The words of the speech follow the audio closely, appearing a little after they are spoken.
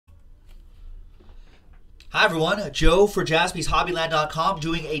Hi everyone, Joe for JaspysHobbyland.com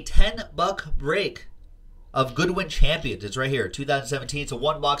doing a $10 break of Goodwin Champions. It's right here, 2017. It's a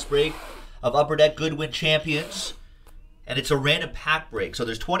one-box break of Upper Deck Goodwin Champions, and it's a random pack break. So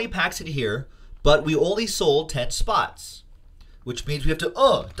there's 20 packs in here, but we only sold 10 spots, which means we have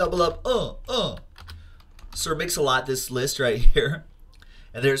to double up, Sir Mix-a-Lot this list right here.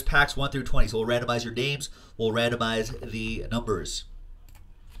 And there's packs 1 through 20. So we'll randomize your names, we'll randomize the numbers.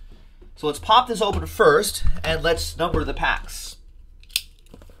 So let's pop this open first, and let's number the packs.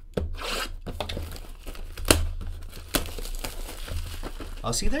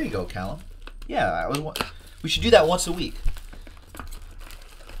 Oh, see, there you go, Callum. Yeah, we should do that once a week. I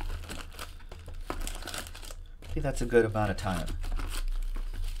think that's a good amount of time.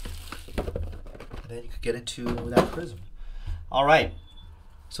 And then you could get into that prism. All right.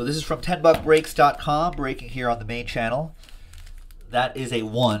 So this is from 10buckbreaks.com, breaking here on the main channel. That is a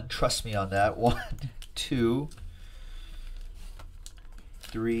 1. Trust me on that. 1, 2,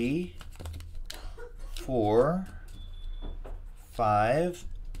 3, 4, 5,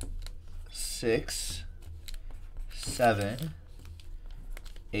 6, 7,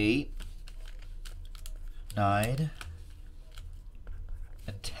 8, 9,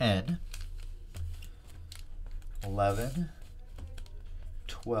 and 10, 11,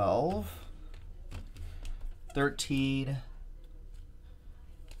 12, 13,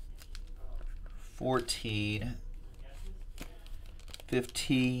 14,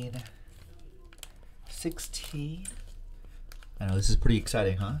 15, 16. I know this is pretty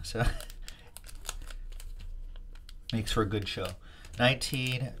exciting, huh? So makes for a good show.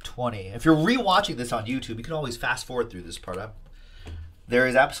 19, 20. If you're rewatching this on YouTube, you can always fast forward through this part. There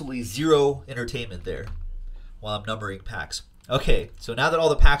is absolutely zero entertainment there while I'm numbering packs. Okay, so now that all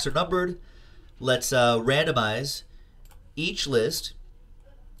the packs are numbered, let's randomize each list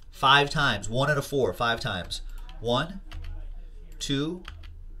 5 times. 1 and a 4, 5 times. 1, 2,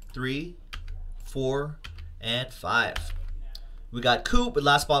 3, 4, and 5. We got Coop with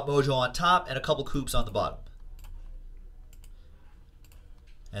Last Spot Mojo on top and a couple Coops on the bottom.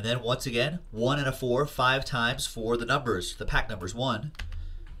 And then once again, 1 and a 4, 5 times for the numbers, the pack numbers. 1,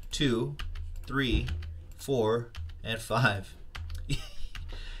 2, 3, 4, and 5.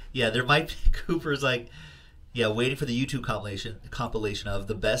 Yeah, there might be Cooper's like, yeah, waiting for the YouTube compilation of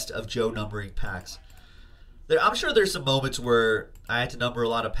the best of Joe numbering packs. I'm sure there's some moments where I had to number a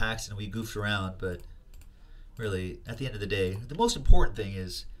lot of packs and we goofed around, but really, at the end of the day, the most important thing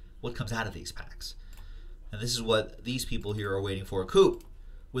is what comes out of these packs. And this is what these people here are waiting for. Coop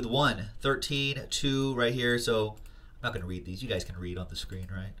with 1, 13, 2 right here. So I'm not going to read these. You guys can read on the screen,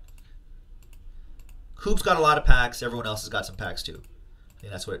 right? Coop's got a lot of packs. Everyone else has got some packs too. I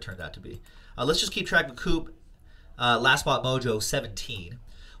think that's what it turned out to be. Let's just keep track of Coop. Last Spot Mojo 17.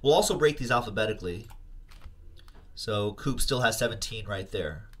 We'll also break these alphabetically. So Coop still has 17 right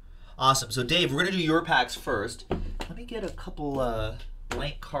there. Awesome. So Dave, we're going to do your packs first. Let me get a couple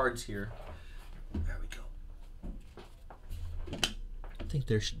blank cards here. There we go. I think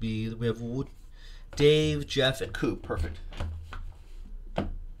there should be, we have Dave, Jeff, and Coop. Perfect.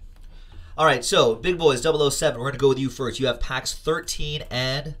 All right, so big boys, 007, we're going to go with you first. You have packs 13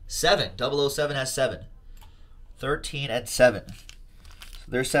 and 7. 007 has 7. 13 and 7. So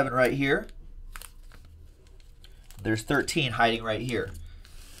there's 7 right here. There's 13 hiding right here.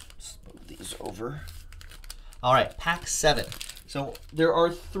 Let's move these over. All right, pack 7. So there are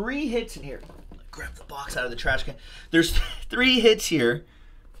 3 hits in here. Grab the box out of the trash can. There's 3 hits here,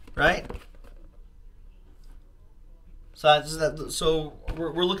 right? So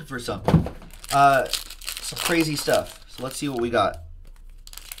we're looking for some crazy stuff. So let's see what we got.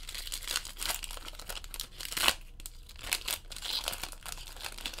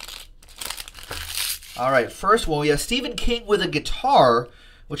 All right, first one, we have Stephen King with a guitar,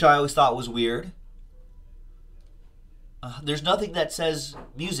 which I always thought was weird. There's nothing that says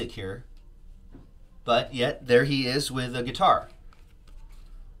music here, but yet there he is with a guitar.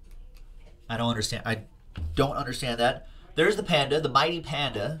 I don't understand that. There's the panda, the mighty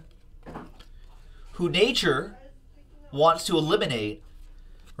panda, who nature wants to eliminate,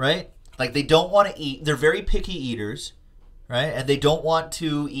 right? Like they don't want to eat. They're very picky eaters, right? And they don't want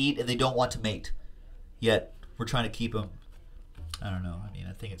to eat and they don't want to mate. Yet we're trying to keep them. I don't know. I mean,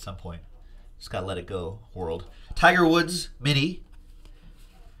 I think at some point, just got to let it go, world. Tiger Woods, mini.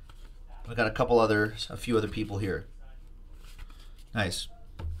 We got a few other people here. Nice.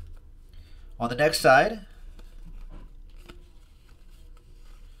 On the next side,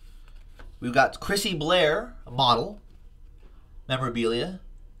 we've got Chrissy Blair, a model, memorabilia.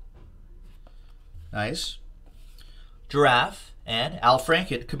 Nice. Giraffe and Al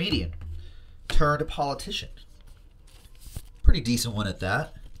Franken, comedian. turned politician. Pretty decent one at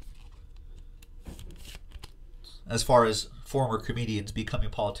that. As far as former comedians becoming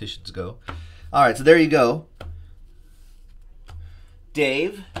politicians go. All right, so there you go.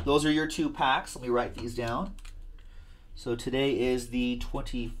 Dave, those are your 2 packs. Let me write these down. So today is the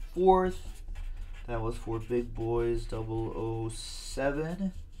 24th. That was for Big Boys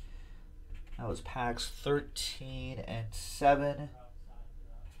 007. That was packs 13 and 7.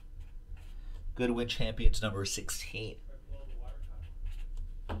 Goodwin Champions number 16.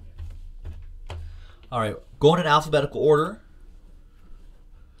 All right, going in alphabetical order.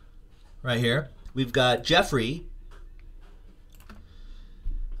 Right here, we've got Jeffrey.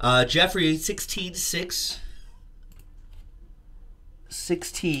 Jeffrey 16, 6,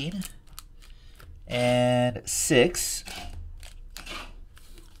 16, and 6.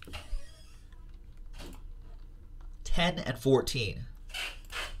 10 and 14.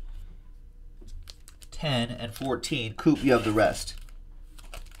 10 and 14. Coop, you have the rest.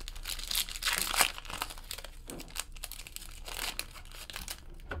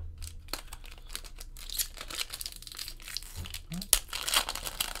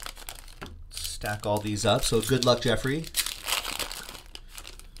 Stack all these up. So good luck, Jeffrey.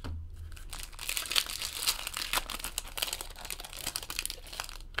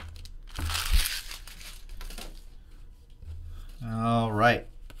 All right.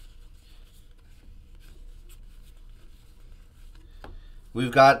 We've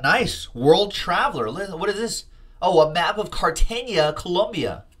got nice World Traveler. What is this? Oh, a map of Cartagena,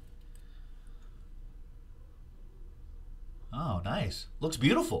 Colombia. Oh, nice. Looks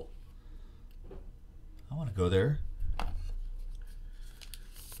beautiful. I want to go there.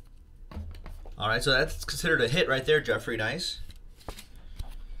 All right, so that's considered a hit right there, Jeffrey. Nice.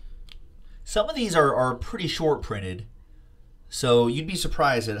 Some of these are pretty short printed, so you'd be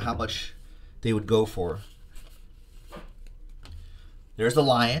surprised at how much they would go for. There's the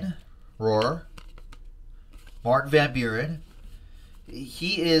Lion, Roar, Martin Van Buren.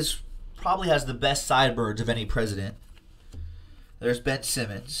 He probably has the best sideburns of any president. There's Ben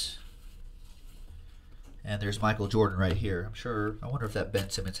Simmons. And there's Michael Jordan right here. I wonder if that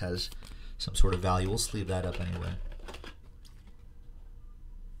Ben Simmons has some sort of value. We'll sleeve that up anyway.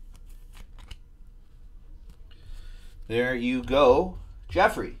 There you go.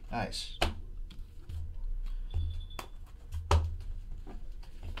 Jeffrey, nice.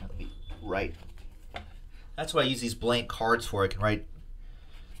 Let me write. That's what I use these blank cards for. I can write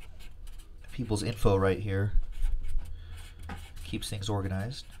people's info right here. Keeps things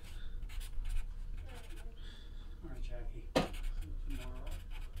organized.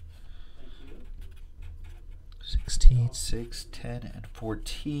 16, 6, 10, and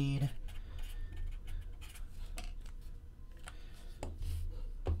 14.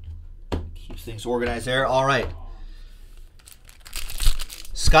 Keeps things organized there. All right.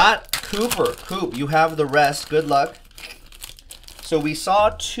 Scott Cooper. Coop, you have the rest. Good luck. So we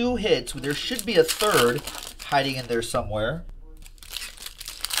saw 2 hits. There should be a third hiding in there somewhere.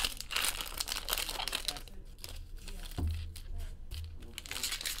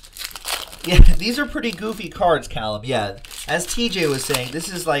 Yeah, these are pretty goofy cards, Callum. Yeah, as TJ was saying, this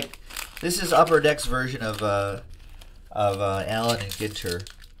is Upper Deck's version of Allen and Ginter.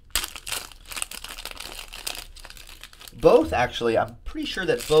 Both, actually, I'm pretty sure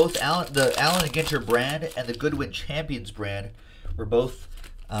that both the Allen and Ginter brand and the Goodwin Champions brand were both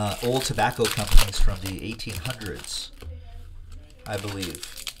old tobacco companies from the 1800s, I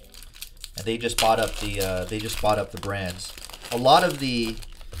believe. And they just bought up the brands. A lot of the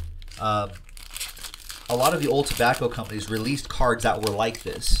old tobacco companies released cards that were like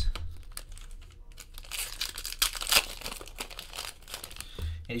this.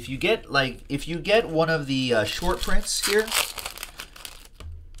 And if you get one of the short prints here,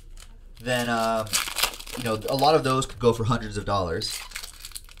 then you know, a lot of those could go for hundreds of dollars.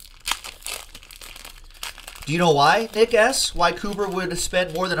 Do you know why, Nick S? Why Cooper would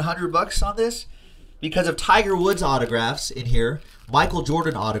spend more than $100 on this? Because of Tiger Woods autographs in here, Michael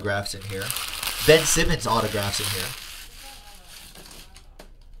Jordan autographs in here, Ben Simmons autographs in here.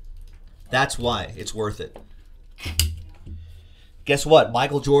 That's why it's worth it. Guess what?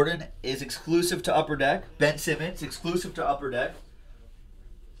 Michael Jordan is exclusive to Upper Deck. Ben Simmons, exclusive to Upper Deck.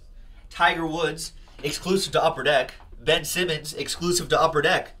 Tiger Woods, exclusive to Upper Deck. Ben Simmons, exclusive to Upper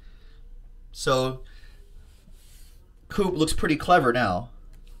Deck. So, Coop looks pretty clever now.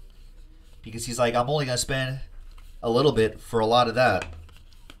 Because he's like, I'm only going to spend a little bit for a lot of that.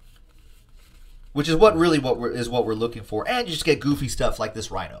 Which is what we're looking for. And you just get goofy stuff like this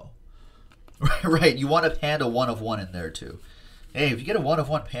Rhino. Right, you want a Panda 1 of 1 in there too. Hey, if you get a 1 of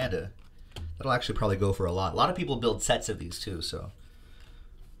 1 Panda, That'll actually probably go for a lot. A lot of people build sets of these too, so.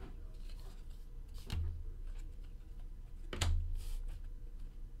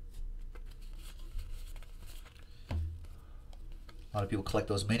 A lot of people collect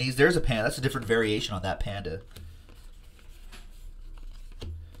those minis. There's a panda. That's a different variation on that panda.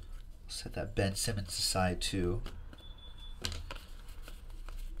 Set that Ben Simmons aside too.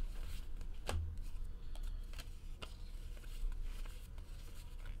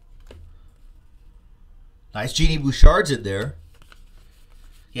 Nice Genie Bouchard's in there.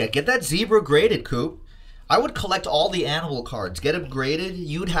 Yeah, get that zebra graded, Coop. I would collect all the animal cards. Get them graded.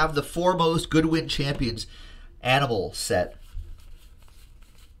 You'd have the foremost Goodwin Champions animal set.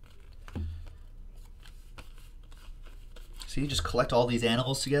 See, just collect all these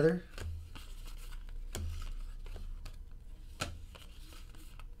animals together.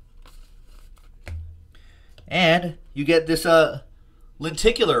 And you get this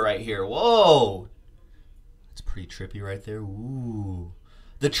lenticular right here. Whoa! That's pretty trippy right there. Ooh.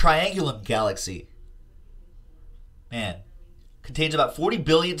 The Triangulum Galaxy. Man. Contains about 40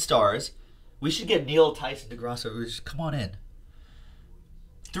 billion stars. We should get Neil Tyson DeGrasse. Just come on in.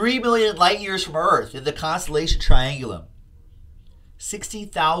 3 million light years from Earth in the constellation Triangulum.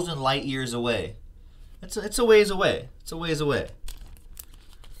 60,000 light years away. It's a ways away. It's a ways away.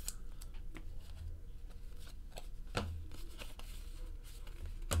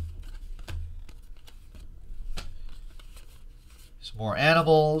 Some more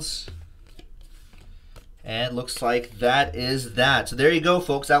animals. And looks like that is that. So there you go,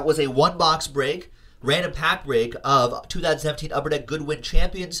 folks. That was a one-box break, random pack break of 2017 Upper Deck Goodwin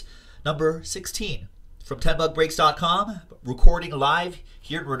Champions number 16. From 10buckbreaks.com, recording live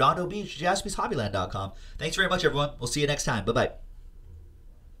here in Redondo Beach, JaspysHobbyland.com. Thanks very much, everyone. We'll see you next time. Bye-bye.